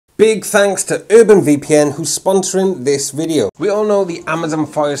Big thanks to UrbanVPN who's sponsoring this video. We all know the Amazon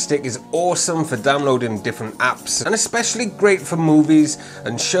Firestick is awesome for downloading different apps and especially great for movies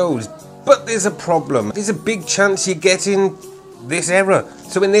and shows. But there's a problem. There's a big chance you're getting this error.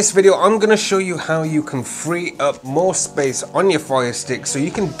 So in this video I'm going to show you how you can free up more space on your Firestick so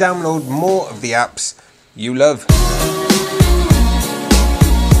you can download more of the apps you love.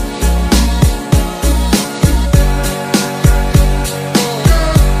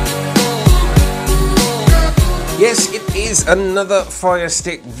 Yes, it is another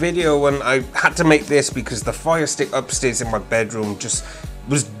Firestick video, and I had to make this because the Firestick upstairs in my bedroom just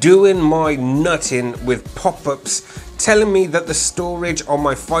was doing my nutting with pop-ups telling me that the storage on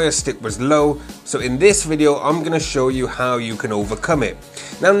my Firestick was low. So in this video I'm going to show you how you can overcome it.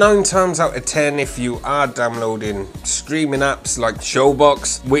 Now 9 times out of 10 if you are downloading streaming apps like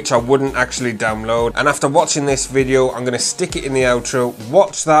Showbox, which I wouldn't actually download, and after watching this video I'm going to stick it in the outro,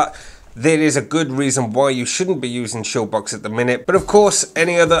 watch that. There is a good reason why you shouldn't be using Showbox at the minute. But of course,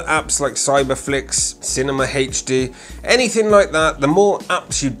 any other apps like Cyberflix, Cinema HD, anything like that, the more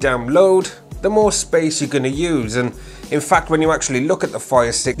apps you download, the more space you're going to use. And in fact, when you actually look at the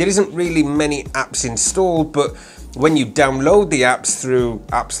Firestick, there isn't really many apps installed, but when you download the apps through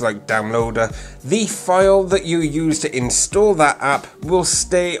apps like Downloader, the file that you use to install that app will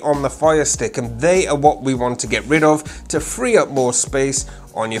stay on the Firestick, and they are what we want to get rid of to free up more space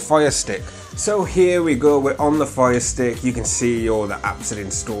on your Firestick. So here we go, we're on the Firestick. You can see all the apps are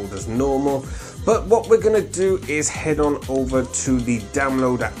installed as normal, but what we're going to do is head on over to the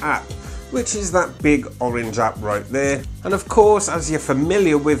Downloader app, which is that big orange app right there. And of course, as you're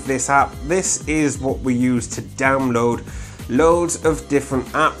familiar with this app, this is what we use to download loads of different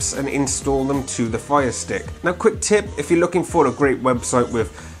apps and install them to the Firestick. Now, quick tip, if you're looking for a great website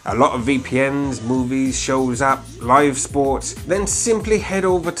with a lot of VPNs, movies, shows, app, live sports, then simply head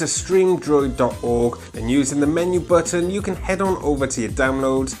over to streamdroid.org, and using the menu button you can head on over to your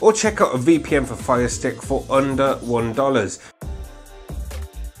downloads or check out a VPN for Firestick for under $1.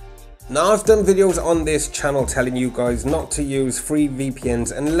 Now, I've done videos on this channel telling you guys not to use free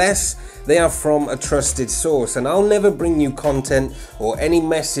VPNs unless they are from a trusted source, and I'll never bring you content or any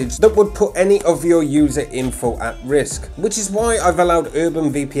message that would put any of your user info at risk, which is why I've allowed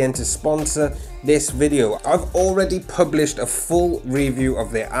UrbanVPN to sponsor this video. I've already published a full review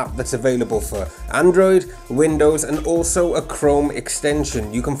of their app that's available for Android, Windows, and also a Chrome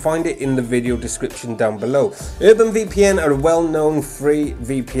extension. You can find it in the video description down below. UrbanVPN are a well-known free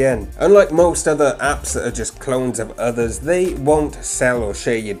VPN. Unlike most other apps that are just clones of others, they won't sell or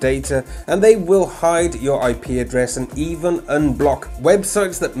share your data, and they will hide your IP address and even unblock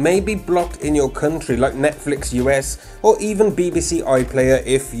websites that may be blocked in your country, like Netflix US or even BBC iPlayer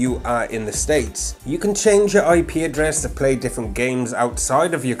if you are in the States. You can change your IP address to play different games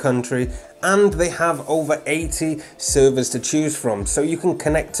outside of your country, and they have over 80 servers to choose from, so you can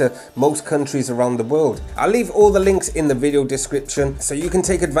connect to most countries around the world. I'll leave all the links in the video description so you can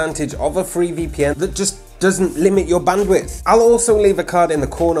take advantage of a free VPN that just doesn't limit your bandwidth. I'll also leave a card in the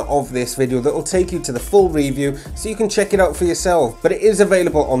corner of this video that will take you to the full review so you can check it out for yourself. But it is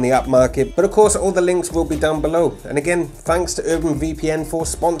available on the app market, but of course all the links will be down below. And again, thanks to UrbanVPN for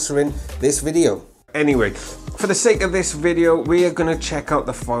sponsoring this video. Anyway, for the sake of this video, we are going to check out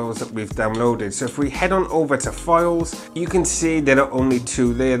the files that we've downloaded. So if we head on over to files, you can see there are only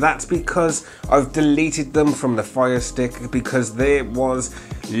 2 there. That's because I've deleted them from the Firestick because there was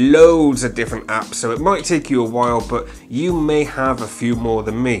loads of different apps. So it might take you a while, but you may have a few more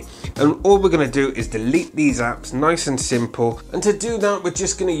than me. And all we're going to do is delete these apps, nice and simple. And to do that, we're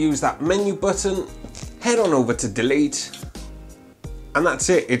just going to use that menu button, head on over to delete, and that's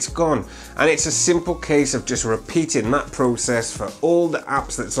it, it's gone. And it's a simple case of just repeating that process for all the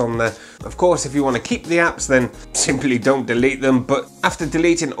apps that's on there. Of course, if you want to keep the apps, then simply don't delete them, but after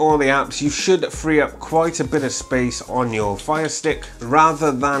deleting all the apps you should free up quite a bit of space on your Firestick,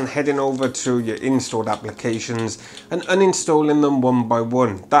 rather than heading over to your installed applications and uninstalling them one by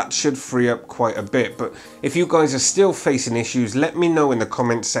one. That should free up quite a bit. But if you guys are still facing issues, let me know in the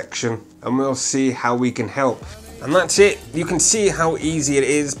comment section and we'll see how we can help. And that's it. You can see how easy it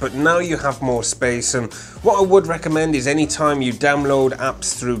is, but now you have more space. And what I would recommend is anytime you download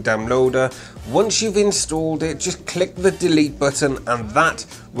apps through Downloader, once you've installed it, just click the delete button and that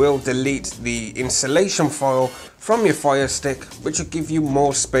will delete the installation file from your Firestick, which will give you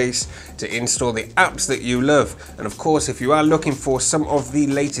more space to install the apps that you love. And of course, if you are looking for some of the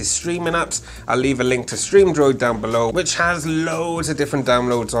latest streaming apps, I'll leave a link to StreamDroid down below, which has loads of different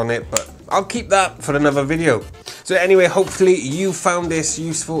downloads on it, but I'll keep that for another video. So anyway, hopefully you found this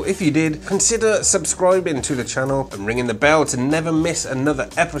useful. If you did, consider subscribing to the channel and ringing the bell to never miss another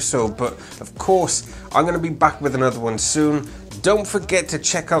episode. But of course, I'm going to be back with another one soon. Don't forget to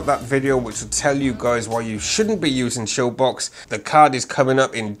check out that video which will tell you guys why you shouldn't be using Showbox. The card is coming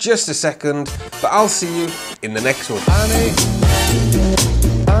up in just a second, but I'll see you in the next one.